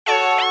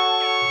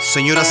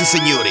Señoras y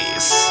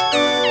señores,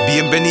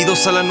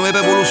 bienvenidos a la nueva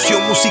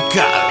evolución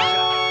musical.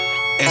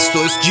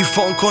 Esto es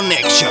G-Funk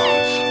Connection.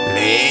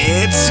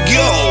 Let's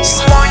go.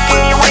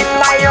 Smoking with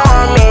my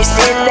homies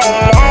in the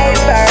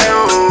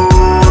neighborhood.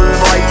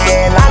 Voy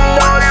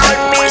llevando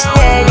con mis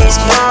tenis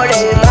por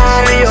el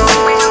barrio.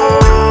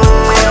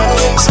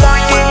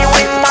 Smoking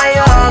with my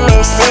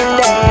homies in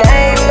the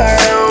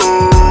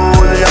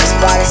neighborhood. Los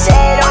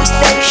parceros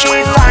del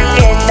G-Funk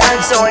están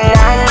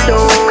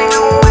sonando.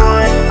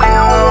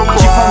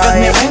 G-Funk es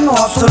mi reino,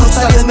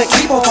 absoluta es mi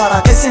equipo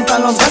para que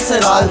sientan los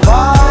gases al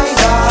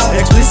bailar.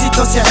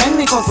 Explícitos y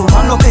anémicos,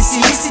 fuman lo que es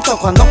ilícito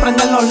cuando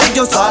prenden los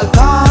lillos al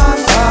cantar.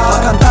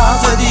 A cantar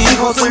se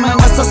dijo, soy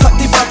menestros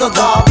activados,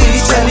 da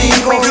bitch el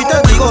higo. Y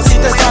te digo, si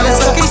te sales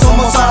de aquí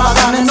somos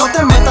haraganes. No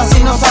te metas si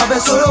no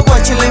sabes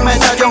Uruguay, Chile y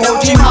medallo,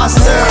 OG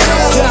Master.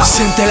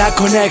 Siente la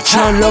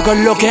conexión, loco es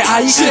lo que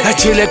hay. A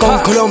Chile con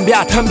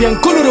Colombia, también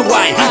con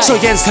Uruguay. Soy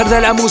gangster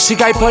de la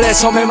música y por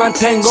eso me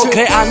mantengo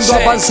creando,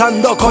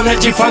 avanzando con el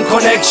G-Funk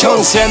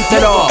Connection.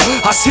 Siéntelo,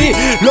 así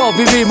lo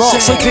vivimos.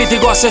 Soy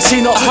crítico,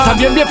 asesino,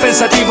 también bien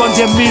pensativo. En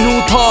 10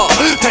 minutos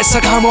te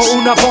sacamos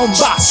una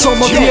bomba.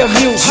 Somos 10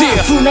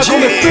 Music, una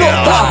como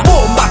explota.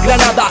 Bomba,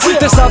 granada,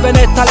 te saben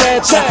esta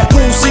letra.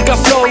 Música,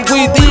 flow,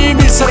 weed y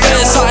mil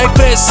cervezas.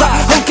 Expresa,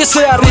 aunque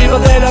sea arriba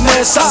de la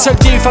mesa. Si el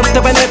G-Funk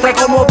te penetra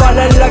como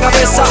bala en la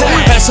cabeza.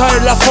 Esa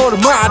es la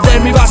forma de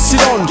mi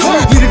vacilón.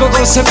 Lírico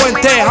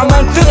consecuente,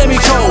 amante de mi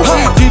show.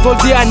 Vivo el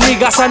día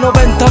niggas a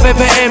 90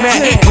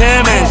 BPM.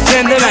 Créeme,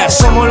 entiéndeme,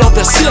 somos los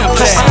de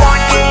siempre.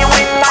 Smoking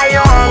with my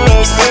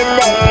homies in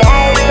the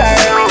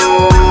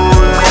neighborhood.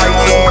 Voy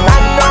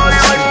llevando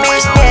con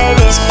mis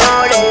tenis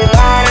por el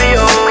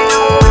barrio.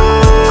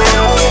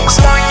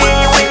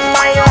 Smoking with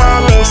my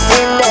homies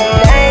in the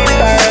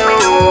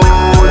neighborhood.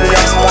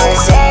 Los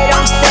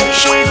parceros del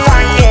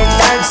G-Funk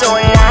están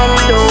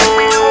sonando.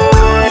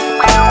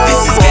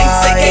 This is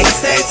gangsta,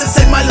 ese es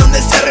el malón de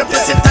este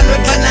representando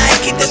el cana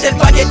X desde el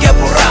Valle de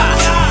Aburrá.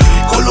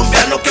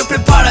 Colombiano que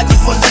prepara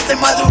G-Funk desde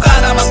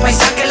madrugada, más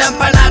paisa que la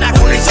empanada,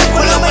 conexión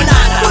con la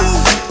manada.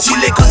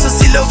 Chile con su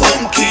estilo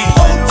funky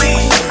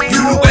y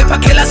Uruguay pa'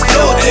 que las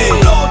explote.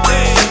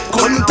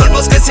 Con un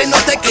torbos que se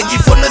note que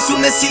G-Funk no es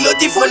un estilo,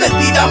 G-Funk es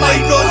vida, my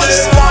brother.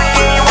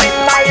 Smoking with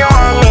my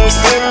homies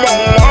in the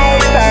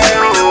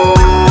neighborhood.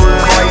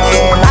 Voy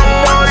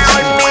llevando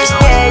con mis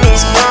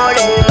tenis por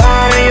el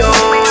barrio.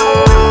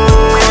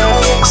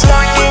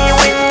 Smoking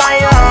with my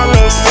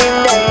homies in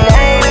the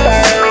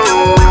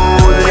neighborhood.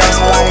 Los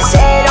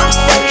parceros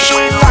del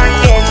G-Funk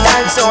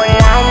están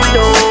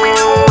sonando.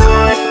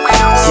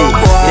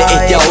 De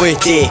este a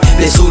oeste,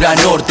 de sur a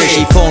norte,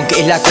 G-Funk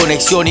es la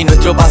conexión y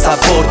nuestro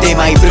pasaporte,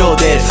 my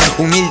brother.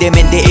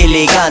 Humildemente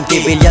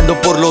elegante, peleando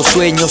por los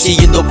sueños,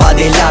 siguiendo pa'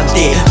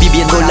 adelante,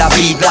 viviendo la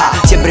vida,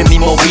 siempre en mi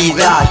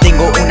movida.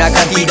 Tengo una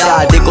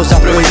cantidad de cosas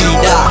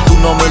prohibidas, tú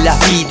no me las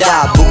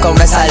pidas. Busca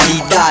una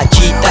salida,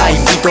 chita, y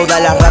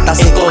todas las ratas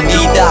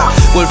escondidas.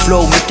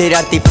 WolFlow, Mr.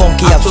 Artik,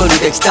 Funky,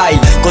 Absolute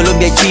Xtyle.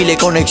 Colombia y Chile,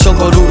 conexión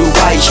con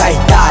Uruguay, ya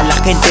está. La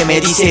gente me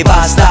dice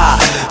basta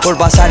por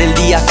pasar el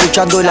día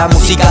escuchando la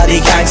música de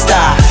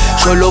gangsta.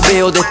 Yo lo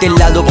veo desde el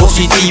lado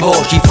positivo.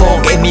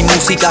 G-Funk es mi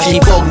música,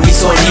 G-Funk mi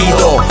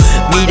sonido.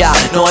 Mira,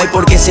 no hay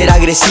por qué ser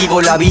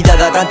agresivo. La vida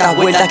da tantas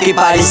vueltas que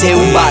parece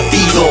un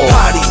batido.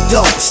 Party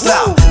don't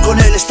stop, con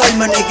el style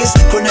manigues,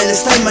 con el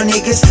style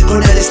manigues,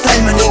 con el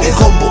style manigues. El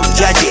combo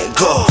ya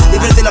llegó.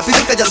 Divierte la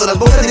fibra callando las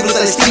bocas, disfruta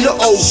el estilo.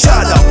 Oh,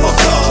 shut up, fuck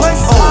up.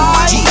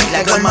 Oh, G,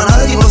 la gran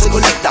manada y no se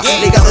conecta.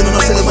 Legado en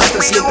uno se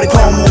demuestra siempre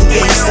como un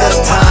gangster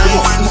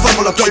time.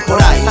 Informo lo que hay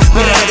por ahí.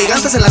 Mira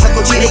elegantes en la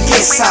sacochina y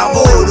qué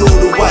sabor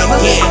Uruguay,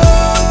 yeah.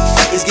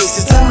 Es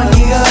gangsta style,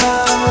 maniga.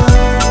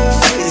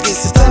 Es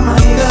gangsta style,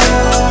 maniga.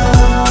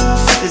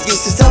 Es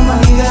gangsta style,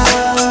 maniga.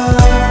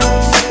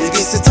 Es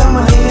gangsta style,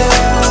 maniga.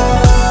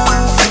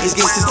 Es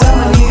gangsta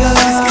style, maniga.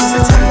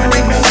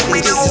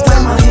 Es gangsta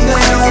style, maniga.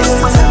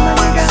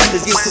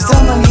 Es gangsta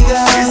style, maniga.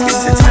 Es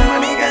gangsta style,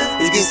 maniga.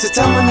 Es gangsta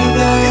style,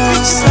 maniga.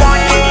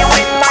 Smoking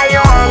with my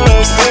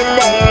homies in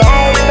the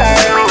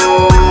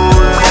neighborhood.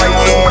 Voy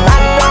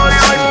llevando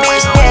con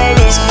mis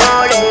tenis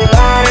por el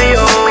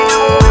barrio.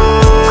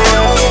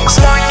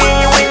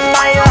 Smoking with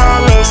my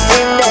homies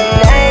in the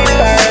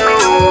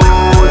neighborhood.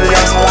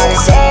 Los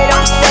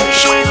parceros del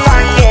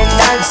G-Funk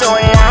están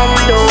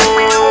sonando.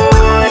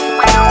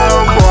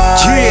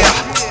 Yeah,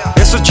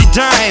 eso es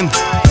G-Time,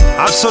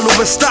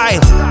 Absolute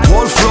Style,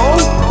 WolFlow,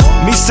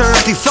 Mr.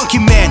 Artik Funky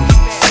Man,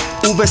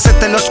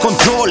 VZ en los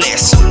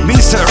controles,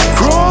 Mr.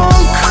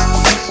 Crunk.